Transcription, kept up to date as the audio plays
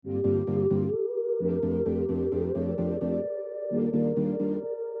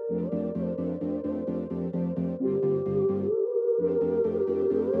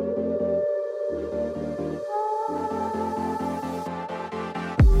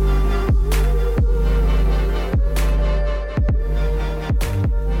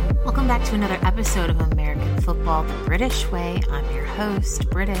back to another episode of American Football the British Way. I'm your host,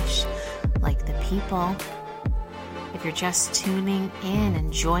 British, like the people. If you're just tuning in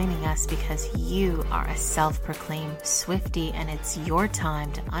and joining us because you are a self-proclaimed Swiftie and it's your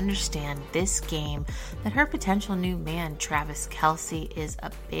time to understand this game that her potential new man, Travis Kelce, is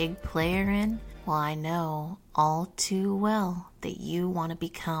a big player in, well, I know all too well that you want to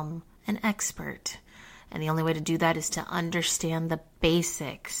become an expert. And the only way to do that is to understand the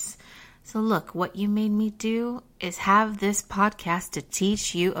basics. So look, what you made me do is have this podcast to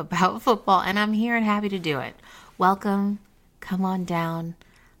teach you about football, and I'm here and happy to do it. Welcome, come on down,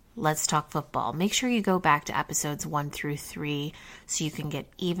 let's talk football. Make sure you go back to episodes 1 through 3 so you can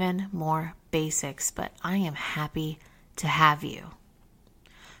get even more basics, but I am happy to have you.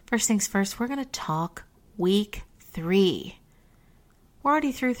 First things first, we're going to talk week 3. We're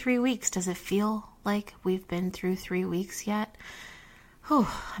already through 3 weeks. Does it feel like we've been through 3 weeks yet? Whew,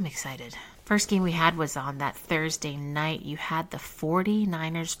 I'm excited. First game we had was on that Thursday night. You had the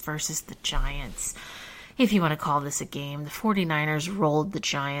 49ers versus the Giants. If you want to call this a game, the 49ers rolled the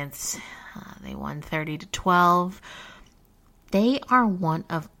Giants. They won 30-12. They are one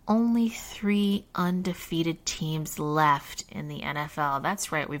of only 3 undefeated teams left in the NFL.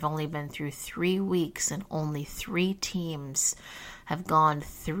 That's right, we've only been through 3 weeks and only 3 teams have gone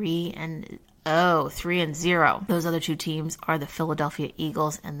 3-0. Those other 2 teams are the Philadelphia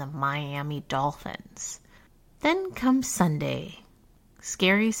Eagles and the Miami Dolphins. Then comes Sunday.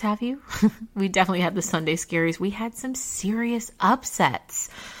 Scaries, have you? We definitely had the Sunday scaries. We had some serious upsets.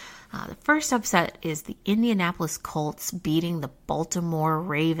 The first upset is the Indianapolis Colts beating the Baltimore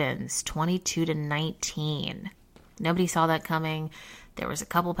Ravens 22-19. Nobody saw that coming. There was a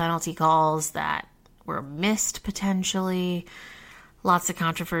couple penalty calls that were missed potentially. Lots of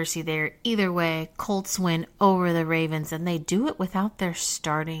controversy there. Either way, Colts win over the Ravens, and they do it without their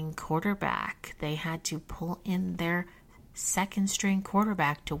starting quarterback. They had to pull in their second-string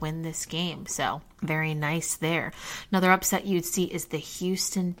quarterback to win this game, so very nice there. Another upset you'd see is the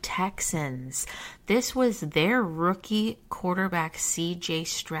Houston Texans. This was their rookie quarterback C.J.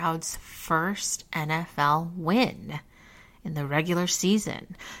 Stroud's first NFL win in the regular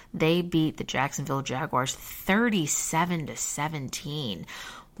season. They beat the Jacksonville Jaguars 37-17.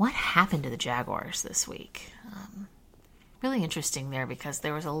 What happened to the Jaguars this week? Really interesting there because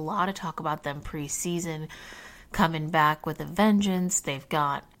there was a lot of talk about them preseason coming back with a vengeance. They've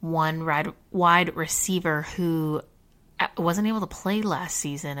got one wide receiver who wasn't able to play last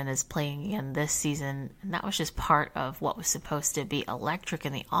season and is playing again this season. And that was just part of what was supposed to be electric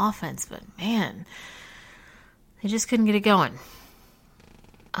in the offense. But man, they just couldn't get it going.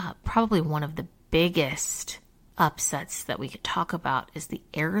 Probably one of the biggest upsets that we could talk about is the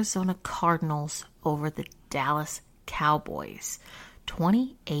Arizona Cardinals over the Dallas Cowboys,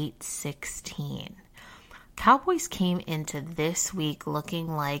 28-16. Cowboys came into this week looking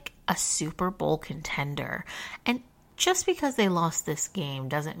like a Super Bowl contender. And just because they lost this game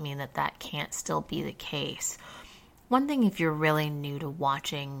doesn't mean that that can't still be the case. One thing, if you're really new to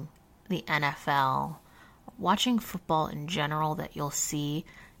watching the NFL, watching football in general, that you'll see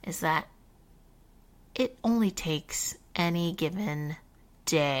is that it only takes any given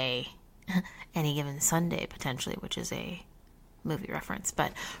day, any given Sunday potentially, which is a movie reference,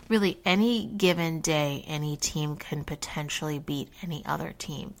 but really any given day, any team can potentially beat any other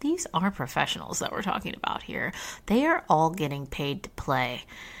team. These are professionals that we're talking about here. They are all getting paid to play.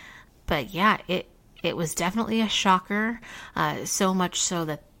 But yeah, it was definitely a shocker, so much so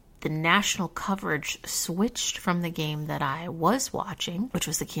that the national coverage switched from the game that I was watching, which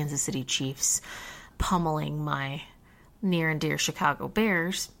was the Kansas City Chiefs pummeling my near and dear Chicago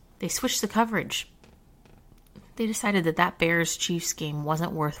Bears. They switched the coverage. They decided that Bears-Chiefs game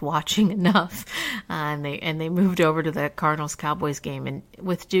wasn't worth watching enough, and they moved over to the Cardinals-Cowboys game, and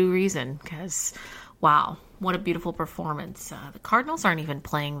with due reason, because, wow, what a beautiful performance. The Cardinals aren't even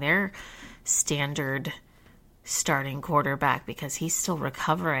playing their standard starting quarterback because he's still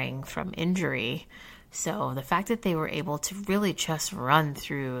recovering from injury. So the fact that they were able to really just run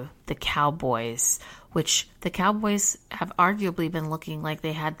through the Cowboys, which the Cowboys have arguably been looking like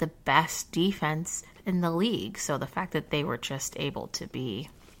they had the best defense in the league. So the fact that they were just able to be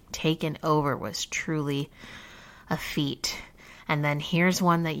taken over was truly a feat. And then here's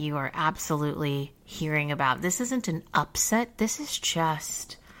one that you are absolutely hearing about. This isn't an upset. This is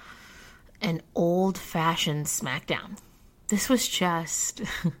just an old-fashioned SmackDown. This was just...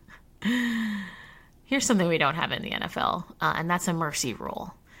 Here's something we don't have in the NFL, and that's a mercy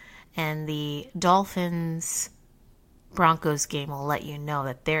rule. And the Dolphins Broncos game will let you know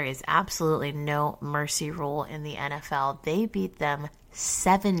that there is absolutely no mercy rule in the NFL. They beat them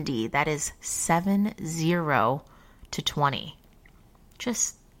 70. That is 7-0 to 20.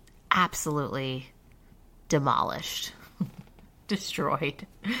 Just absolutely demolished, destroyed.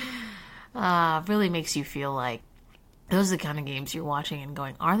 Really makes you feel like those are the kind of games you're watching and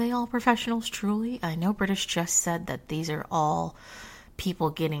going, are they all professionals truly? I know British just said that these are all people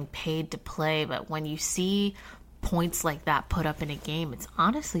getting paid to play, but when you see points like that put up in a game, it's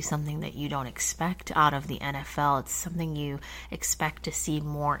honestly something that you don't expect out of the NFL. It's something you expect to see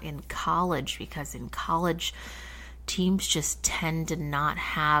more in college, because in college, teams just tend to not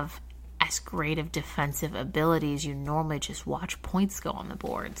have as great of defensive abilities. You normally just watch points go on the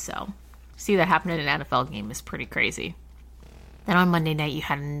board. So see that happen in an NFL game is pretty crazy. Then on Monday night, you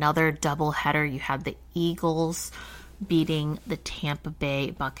had another doubleheader. You had the Eagles beating the Tampa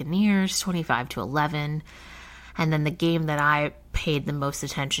Bay Buccaneers 25-11. And then the game that I paid the most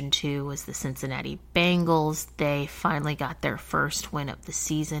attention to was the Cincinnati Bengals. They finally got their first win of the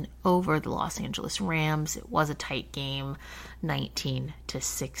season over the Los Angeles Rams. It was a tight game,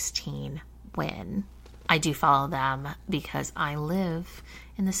 19-16 win. I do follow them because I live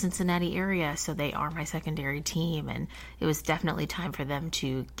in the Cincinnati area, so they are my secondary team, and it was definitely time for them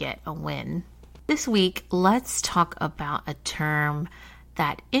to get a win. This week, let's talk about a term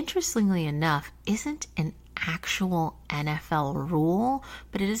that, interestingly enough, isn't an actual NFL rule,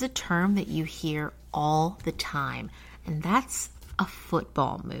 but it is a term that you hear all the time, and that's a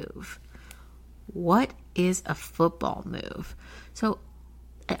football move. What is a football move? So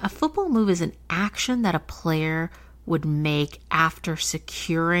a football move is an action that a player would make after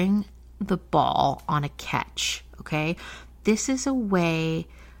securing the ball on a catch, okay? This is a way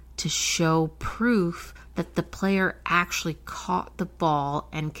to show proof that the player actually caught the ball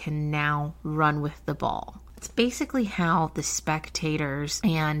and can now run with the ball. It's basically how the spectators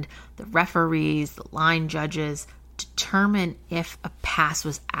and the referees, the line judges, determine if a pass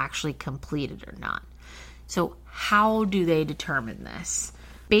was actually completed or not. So how do they determine this?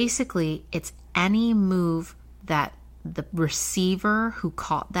 Basically, it's any move that the receiver who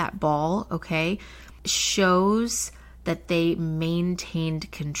caught that ball, okay, shows that they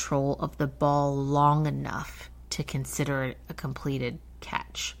maintained control of the ball long enough to consider it a completed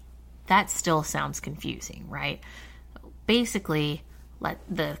catch. That still sounds confusing, right? Basically,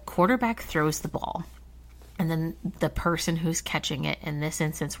 the quarterback throws the ball, and then the person who's catching it, in this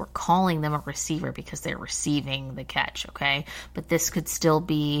instance, we're calling them a receiver because they're receiving the catch, okay? But this could still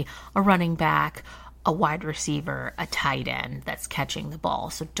be a running back, a wide receiver, a tight end that's catching the ball,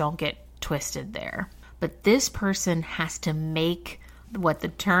 so don't get twisted there. But this person has to make what the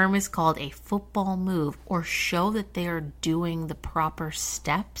term is called a football move, or show that they are doing the proper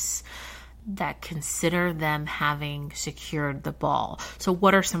steps that consider them having secured the ball. So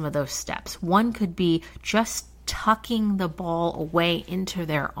what are some of those steps? One could be just tucking the ball away into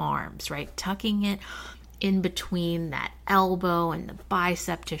their arms, right? Tucking it in between that elbow and the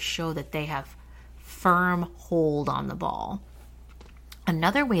bicep to show that they have firm hold on the ball.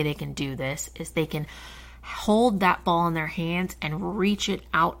 Another way they can do this is they can hold that ball in their hands and reach it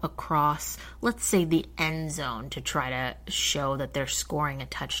out across, let's say, the end zone to try to show that they're scoring a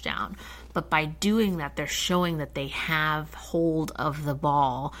touchdown. But by doing that, they're showing that they have hold of the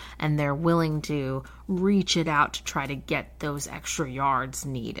ball and they're willing to reach it out to try to get those extra yards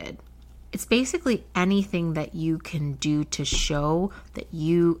needed. It's basically anything that you can do to show that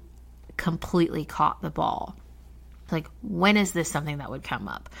you completely caught the ball. Like, when is this something that would come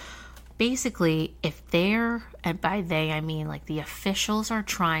up? Basically, if they're, and by they I mean like the officials are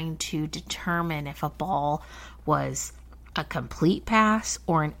trying to determine if a ball was a complete pass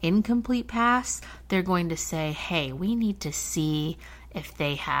or an incomplete pass, they're going to say, hey, we need to see if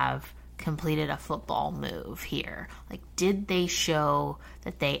they have completed a football move here. Like, did they show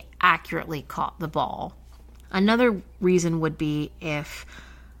that they accurately caught the ball? Another reason would be if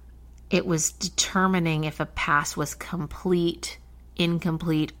it was determining if a pass was complete,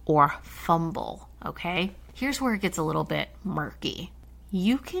 incomplete, or fumble, okay? Here's where it gets a little bit murky.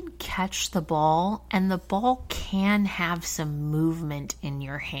 You can catch the ball, and the ball can have some movement in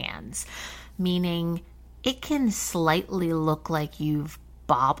your hands, meaning it can slightly look like you've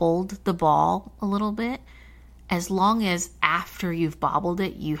bobbled the ball a little bit, as long as after you've bobbled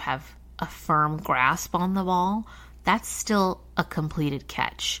it, you have a firm grasp on the ball. That's still a completed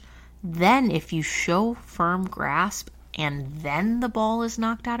catch. Then if you show firm grasp and then the ball is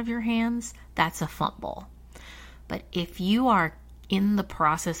knocked out of your hands, that's a fumble. But if you are in the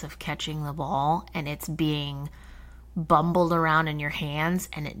process of catching the ball and it's being bumbled around in your hands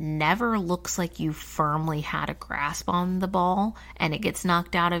and it never looks like you firmly had a grasp on the ball and it gets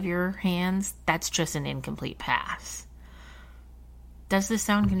knocked out of your hands, that's just an incomplete pass. Does this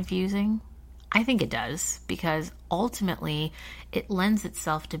sound confusing? I think it does, because ultimately it lends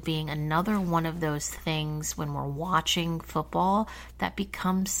itself to being another one of those things when we're watching football that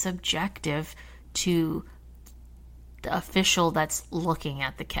becomes subjective to the official that's looking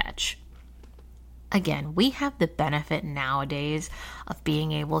at the catch. Again, we have the benefit nowadays of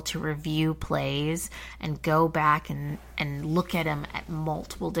being able to review plays and go back and look at them at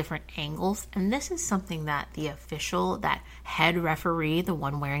multiple different angles. And this is something that the official, that head referee, the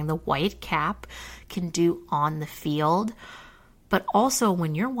one wearing the white cap, can do on the field. But also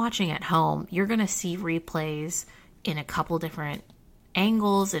when you're watching at home, you're going to see replays in a couple different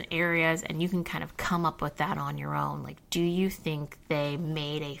angles and areas, and you can kind of come up with that on your own. Like, do you think they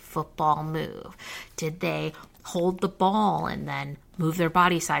made a football move? Did they hold the ball and then move their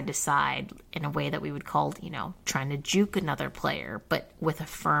body side to side in a way that we would call, trying to juke another player, but with a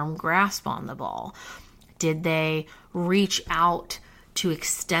firm grasp on the ball? Did they reach out to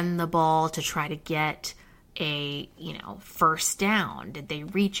extend the ball to try to get a, first down? Did they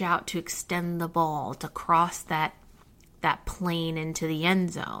reach out to extend the ball to cross that plane into the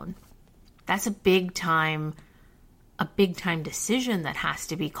end zone? That's a big time decision that has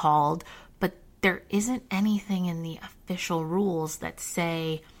to be called, but there isn't anything in the official rules that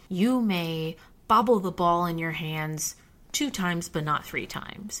say you may bobble the ball in your hands 2 times but not 3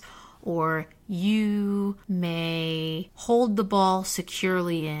 times, or you may hold the ball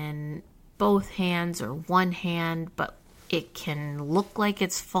securely in both hands or one hand, but it can look like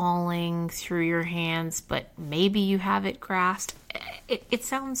it's falling through your hands, but maybe you have it grasped. It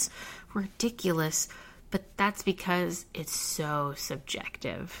sounds ridiculous, but that's because it's so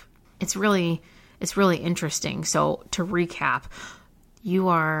subjective. It's really interesting. So to recap, you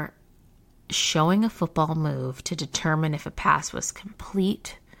are showing a football move to determine if a pass was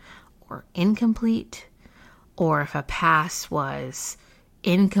complete or incomplete, or if a pass was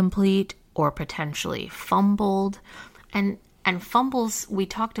incomplete or potentially fumbled. And fumbles, we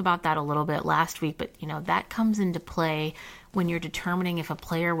talked about that a little bit last week, but that comes into play when you're determining if a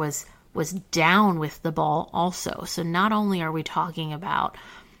player was down with the ball also. So not only are we talking about,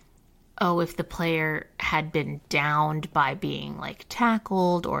 if the player had been downed by being like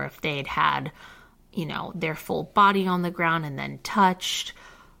tackled, or if they'd had, their full body on the ground and then touched.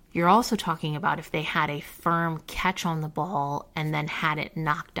 You're also talking about if they had a firm catch on the ball and then had it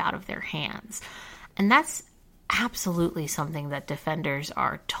knocked out of their hands. And that's absolutely something that defenders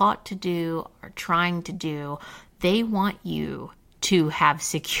are taught to do, are trying to do. They want you to have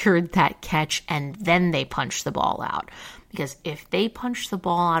secured that catch and then they punch the ball out. Because if they punch the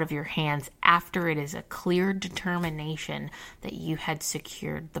ball out of your hands after it is a clear determination that you had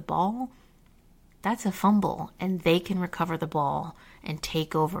secured the ball, that's a fumble, and they can recover the ball and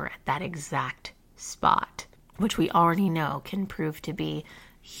take over at that exact spot, which we already know can prove to be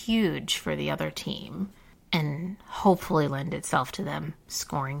huge for the other team and hopefully lend itself to them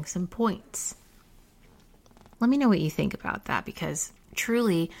scoring some points. Let me know what you think about that, because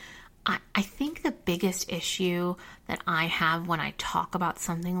truly, I think the biggest issue that I have when I talk about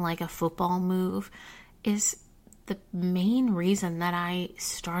something like a football move is the main reason that I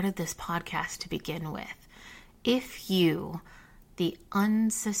started this podcast to begin with. If you, the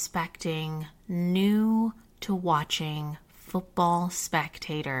unsuspecting, new to watching football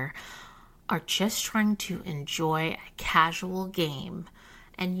spectator, are just trying to enjoy a casual game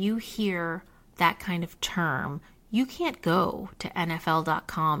and you hear that kind of term, you can't go to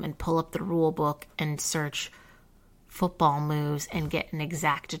NFL.com and pull up the rule book and search football moves and get an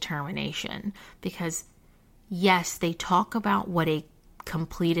exact determination. Because yes, they talk about what a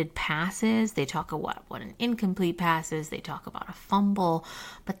completed pass is, they talk about what an incomplete pass is, they talk about a fumble,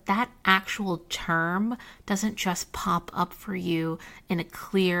 but that actual term doesn't just pop up for you in a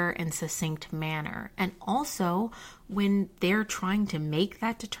clear and succinct manner. And also, when they're trying to make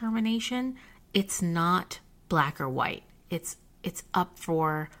that determination, it's not black or white. It's up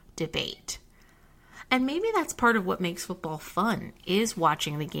for debate. And maybe that's part of what makes football fun, is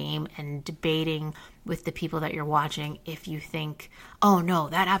watching the game and debating with the people that you're watching if you think, oh no,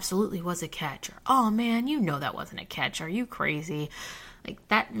 that absolutely was a catch, or oh man, that wasn't a catch, are you crazy? Like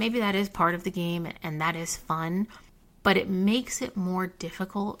that, maybe that is part of the game and that is fun, but it makes it more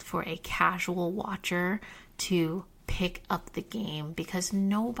difficult for a casual watcher to pick up the game because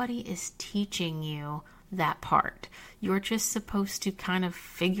nobody is teaching you that part. You're just supposed to kind of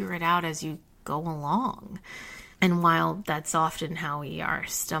figure it out as you go along. And while that's often how we are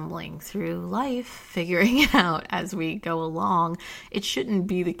stumbling through life, figuring it out as we go along, it shouldn't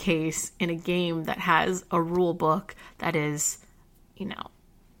be the case in a game that has a rule book that is,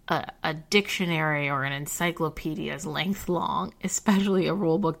 a dictionary or an encyclopedia's length long, especially a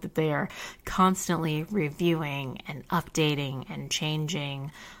rule book that they are constantly reviewing and updating and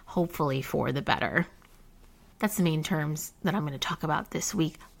changing, hopefully for the better. That's the main terms that I'm going to talk about this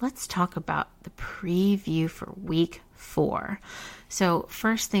week. Let's talk about the preview for week 4. So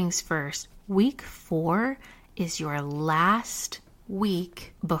first things first, week 4 is your last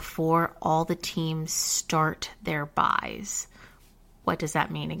week before all the teams start their byes. What does that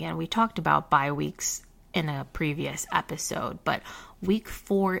mean? Again, we talked about bye weeks in a previous episode, but week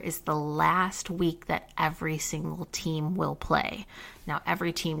 4 is the last week that every single team will play. Now,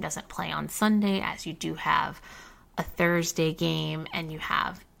 every team doesn't play on Sunday, as you do have a Thursday game and you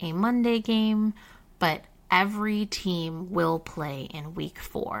have a Monday game, but every team will play in week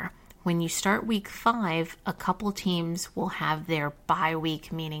 4. When you start week 5, a couple teams will have their bye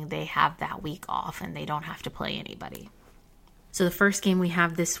week, meaning they have that week off and they don't have to play anybody. So the first game we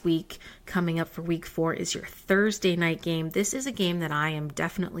have this week coming up for week 4 is your Thursday night game. This is a game that I am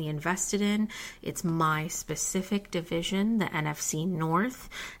definitely invested in. It's my specific division, the NFC North,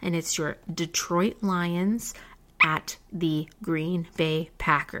 and it's your Detroit Lions at the Green Bay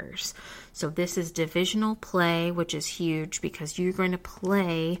Packers. So this is divisional play, which is huge because you're going to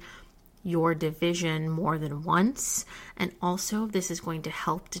play your division more than once. And also this is going to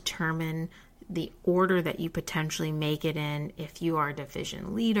help determine the order that you potentially make it in, if you are a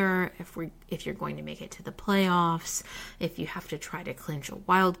division leader, if you're going to make it to the playoffs, if you have to try to clinch a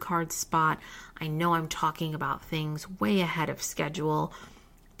wild card spot. I know I'm talking about things way ahead of schedule,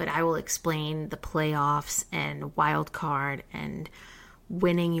 but I will explain the playoffs and wild card and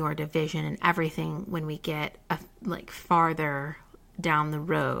winning your division and everything when we get further down the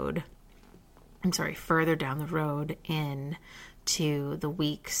road in to the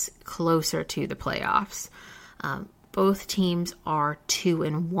weeks closer to the playoffs. Both teams are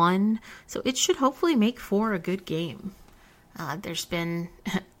 2-1, so it should hopefully make for a good game. There's been,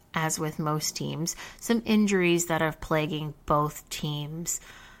 as with most teams, some injuries that are plaguing both teams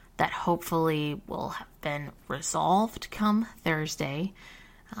that hopefully will have been resolved come Thursday,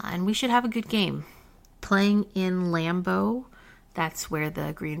 and we should have a good game. Playing in Lambeau, that's where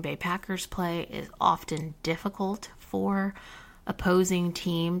the Green Bay Packers play, is often difficult for opposing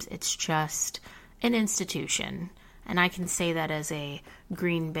teams. It's just an institution. And I can say that as a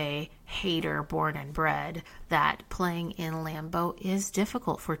Green Bay hater born and bred, that playing in Lambeau is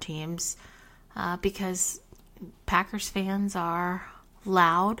difficult for teams because Packers fans are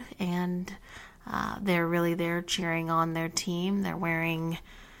loud and they're really there cheering on their team. They're wearing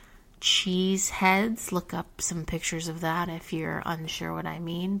cheese heads. Look up some pictures of that if you're unsure what I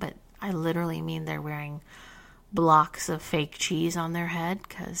mean, but I literally mean they're wearing blocks of fake cheese on their head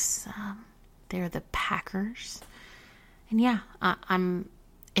because they're the Packers. And yeah,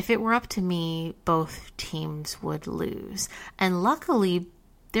 if it were up to me, both teams would lose. And luckily,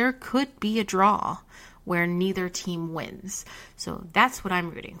 there could be a draw where neither team wins. So that's what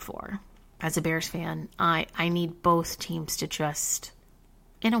I'm rooting for. As a Bears fan, I need both teams to just,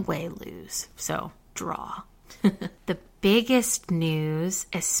 in a way, lose. So, draw. The biggest news,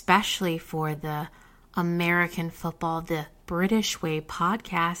 especially for the American football, the British Way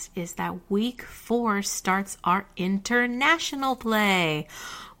podcast, is that week 4 starts our international play.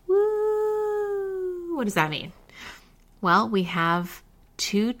 Woo! What does that mean? Well, we have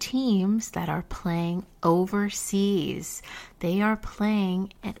 2 teams that are playing overseas. They are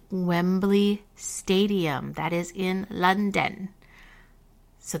playing at Wembley Stadium. That is in London.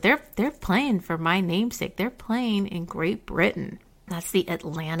 So they're playing for my namesake. They're playing in Great Britain. That's the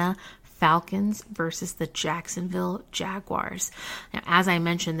Atlanta Falcons versus the Jacksonville Jaguars. Now, as I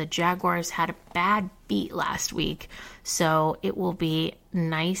mentioned, the Jaguars had a bad beat last week, so it will be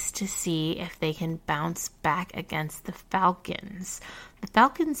nice to see if they can bounce back against the Falcons. The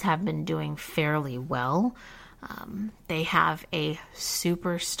Falcons have been doing fairly well. They have a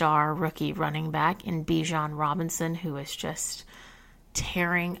superstar rookie running back in Bijan Robinson, who is just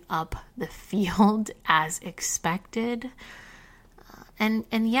tearing up the field as expected.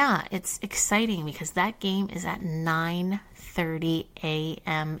 And yeah, it's exciting because that game is at 9:30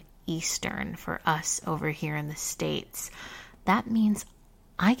 a.m. Eastern for us over here in the States. That means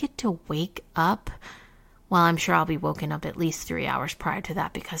I get to wake up. Well, I'm sure I'll be woken up at least 3 hours prior to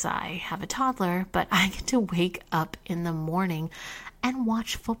that because I have a toddler, but I get to wake up in the morning and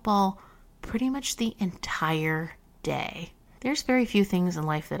watch football pretty much the entire day. There's very few things in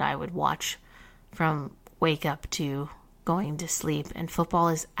life that I would watch from wake up to going to sleep, and football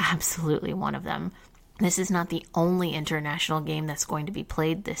is absolutely one of them. This is not the only international game that's going to be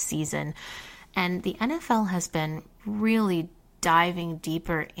played this season, and the NFL has been really diving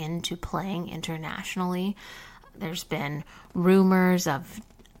deeper into playing internationally. There's been rumors of,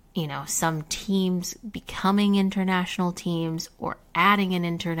 some teams becoming international teams or adding an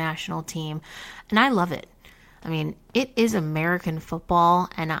international team, and I love it. I mean, it is American football,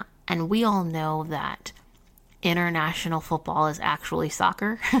 and we all know that international football is actually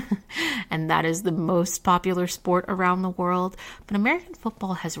soccer, and that is the most popular sport around the world. But American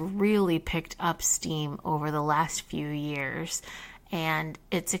football has really picked up steam over the last few years, and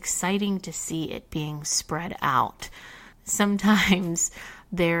it's exciting to see it being spread out. Sometimes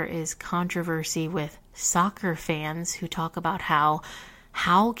there is controversy with soccer fans who talk about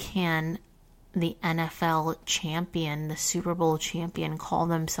how can the NFL champion, the Super Bowl champion, call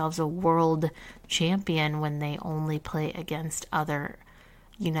themselves a world champion when they only play against other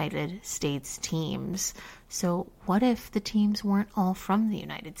United States teams. So what if the teams weren't all from the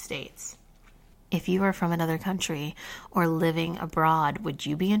United States? If you are from another country or living abroad, would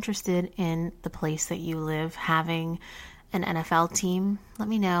you be interested in the place that you live having an NFL team? Let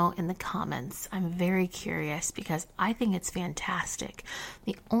me know in the comments. I'm very curious because I think it's fantastic.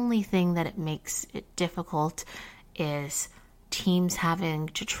 The only thing that it makes it difficult is teams having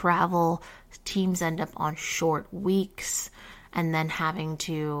to travel. Teams end up on short weeks and then having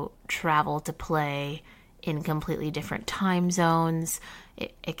to travel to play in completely different time zones.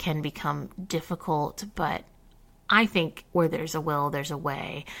 It can become difficult, but I think where there's a will, there's a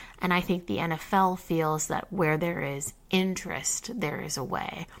way. And I think the NFL feels that where there is interest, there is a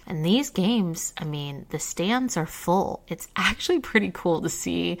way. And these games, the stands are full. It's actually pretty cool to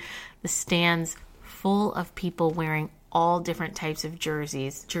see the stands full of people wearing all different types of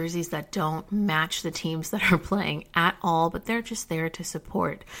jerseys that don't match the teams that are playing at all, but they're just there to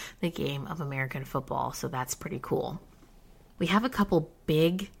support the game of American football. So that's pretty cool. We have a couple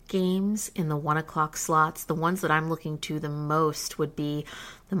big games in the 1 o'clock slots. The ones that I'm looking to the most would be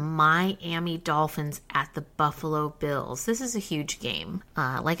the Miami Dolphins at the Buffalo Bills. This is a huge game.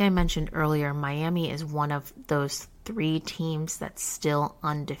 Like I mentioned earlier, Miami is one of those 3 teams that's still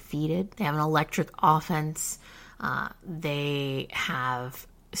undefeated. They have an electric offense. They have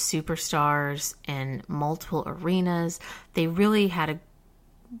superstars in multiple arenas. They really had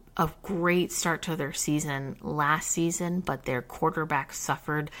a great start to their season last season, but their quarterback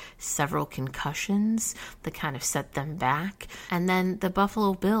suffered several concussions that kind of set them back. And then the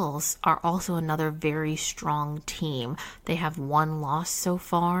Buffalo Bills are also another very strong team. They have 1 loss so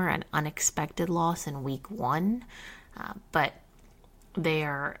far, an unexpected loss in week 1, but they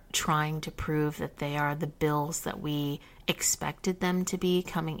are trying to prove that they are the Bills that we expected them to be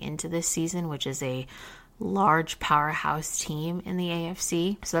coming into this season, which is a large powerhouse team in the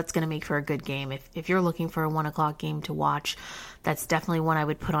AFC. So that's going to make for a good game. If you're looking for a 1 o'clock game to watch, that's definitely one I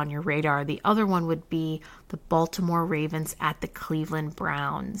would put on your radar. The other one would be the Baltimore Ravens at the Cleveland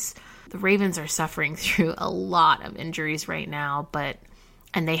Browns. The Ravens are suffering through a lot of injuries right now,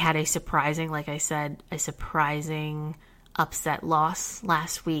 and they had a surprising upset loss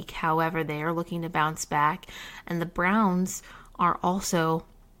last week. However, they are looking to bounce back, and the Browns are also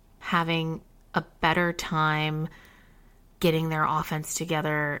having a better time getting their offense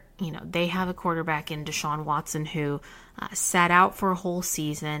together. They have a quarterback in Deshaun Watson who sat out for a whole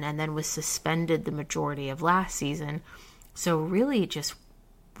season and then was suspended the majority of last season. So really just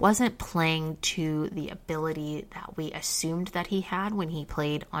wasn't playing to the ability that we assumed that he had when he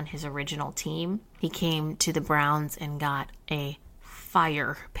played on his original team. He came to the Browns and got a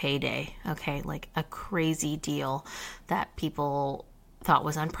fire payday, like a crazy deal that people thought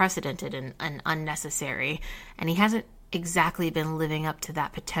was unprecedented and unnecessary. And he hasn't exactly been living up to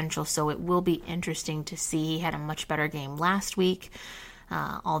that potential, so it will be interesting to see. He had a much better game last week,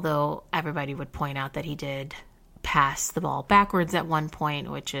 although everybody would point out that he did pass the ball backwards at one point,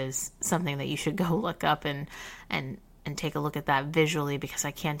 which is something that you should go look up and take a look at that visually, because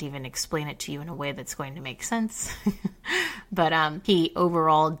I can't even explain it to you in a way that's going to make sense. But he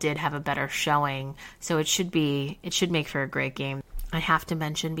overall did have a better showing, so it should make for a great game. I have to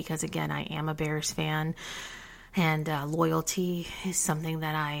mention, because again, I am a Bears fan, and loyalty is something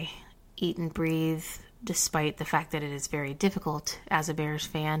that I eat and breathe, despite the fact that it is very difficult as a Bears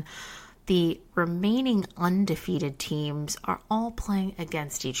fan. The remaining undefeated teams are all playing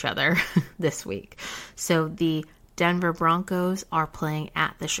against each other this week. So the Denver Broncos are playing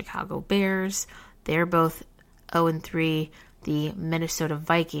at the Chicago Bears. They're both 0-3. The Minnesota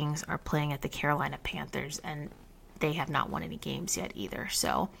Vikings are playing at the Carolina Panthers, and they have not won any games yet either.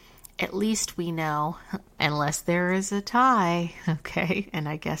 So at least we know, unless there is a tie, okay, and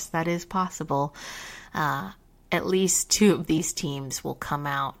I guess that is possible, at least 2 of these teams will come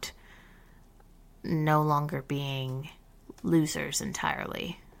out no longer being losers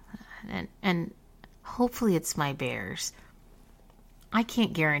entirely. And hopefully it's my Bears. I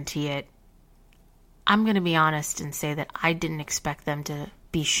can't guarantee it. I'm going to be honest and say that I didn't expect them to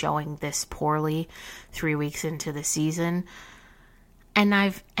be showing this poorly 3 weeks into the season. And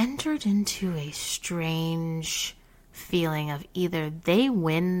I've entered into a strange feeling of either they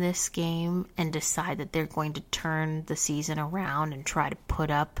win this game and decide that they're going to turn the season around and try to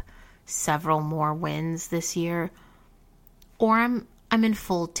put up several more wins this year, or I'm in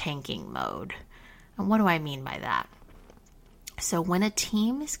full tanking mode. And what do I mean by that? So when a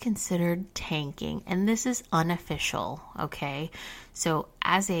team is considered tanking, and this is unofficial, okay? So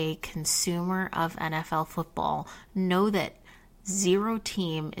as a consumer of NFL football, know that 0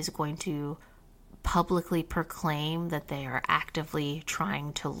 team is going to publicly proclaim that they are actively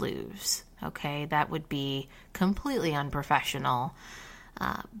trying to lose, okay? That would be completely unprofessional.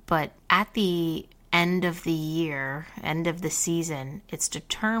 But at the end of the year, end of the season, it's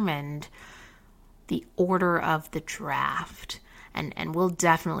determined the order of the draft. And we'll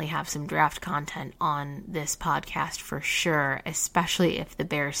definitely have some draft content on this podcast for sure, especially if the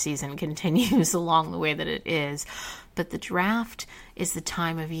Bears season continues along the way that it is. But the draft is the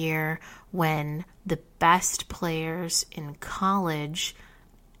time of year when the best players in college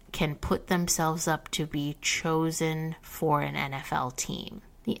can put themselves up to be chosen for an NFL team.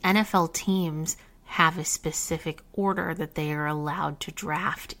 The NFL teams have a specific order that they are allowed to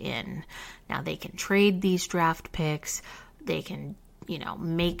draft in. Now, they can trade these draft picks. They can,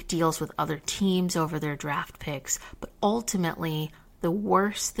 make deals with other teams over their draft picks. But ultimately, the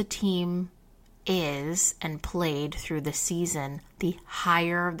worse the team is and played through the season, the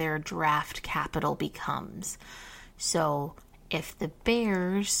higher their draft capital becomes. So if the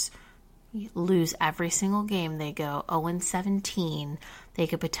Bears lose every single game, they go 0-17, they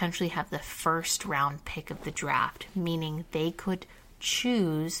could potentially have the first round pick of the draft, meaning they could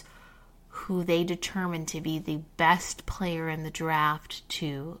choose who they determine to be the best player in the draft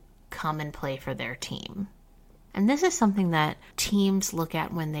to come and play for their team. And this is something that teams look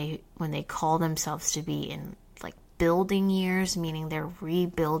at when they call themselves to be in like building years, meaning they're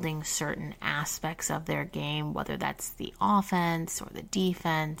rebuilding certain aspects of their game, whether that's the offense or the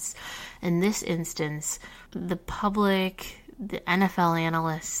defense. In this instance, the public, the NFL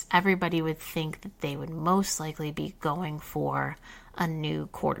analysts, everybody would think that they would most likely be going for a new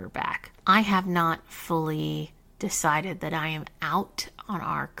quarterback. I have not fully decided that I am out on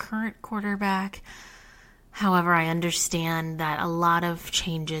our current quarterback. However, I understand that a lot of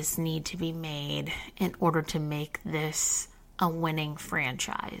changes need to be made in order to make this a winning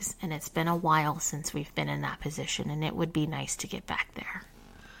franchise. And it's been a while since we've been in that position, and it would be nice to get back there.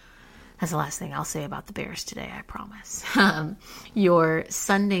 That's the last thing I'll say about the Bears today, I promise. Your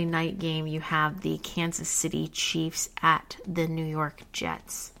Sunday night game, you have the Kansas City Chiefs at the New York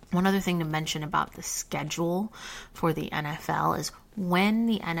Jets. One other thing to mention about the schedule for the NFL is when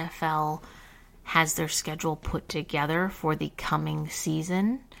the NFL has their schedule put together for the coming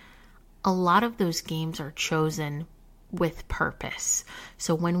season, a lot of those games are chosen with purpose.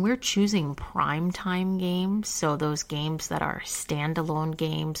 So when we're choosing primetime games, so those games that are standalone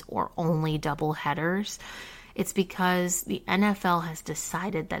games or only double headers, it's because the NFL has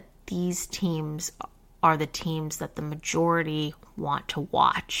decided that these teams are the teams that the majority want to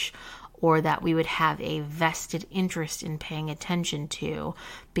watch, or that we would have a vested interest in paying attention to,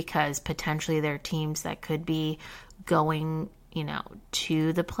 because potentially they're teams that could be going,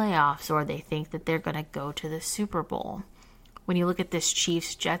 to the playoffs, or they think that they're going to go to the Super Bowl. When you look at this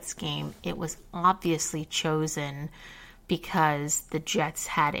Chiefs-Jets game, it was obviously chosen because the Jets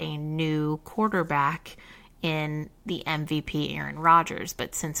had a new quarterback in the MVP Aaron Rodgers.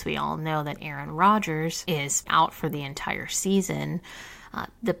 But since we all know that Aaron Rodgers is out for the entire season,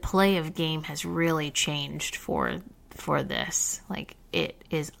 the play of game has really changed for this. Like, it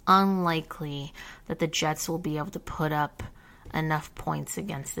is unlikely that the Jets will be able to put up enough points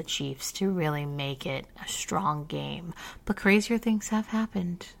against the Chiefs to really make it a strong game. But crazier things have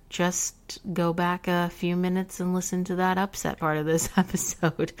happened. Just go back a few minutes and listen to that upset part of this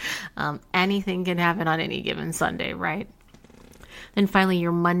episode. Anything can happen on any given Sunday, right? Then finally,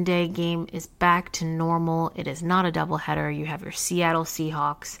 your Monday game is back to normal. It is not a doubleheader. You have your Seattle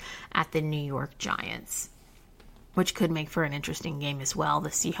Seahawks at the New York Giants, which could make for an interesting game as well. The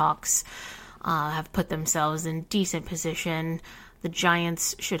Seahawks have put themselves in decent position. The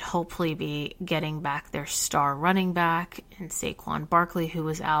Giants should hopefully be getting back their star running back in Saquon Barkley, who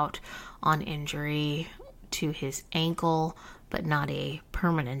was out on injury to his ankle, but not a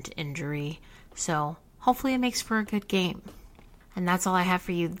permanent injury. So hopefully it makes for a good game. And that's all I have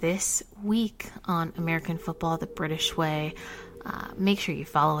for you this week on American Football the British Way. Make sure you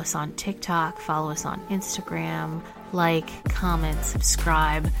follow us on TikTok, follow us on Instagram, like, comment,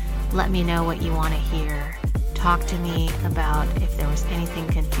 subscribe. Let me know what you want to hear. Talk to me about if there was anything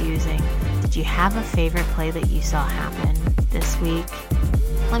confusing. Did you have a favorite play that you saw happen this week?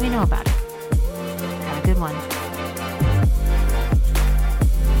 Let me know about it. Have a good one.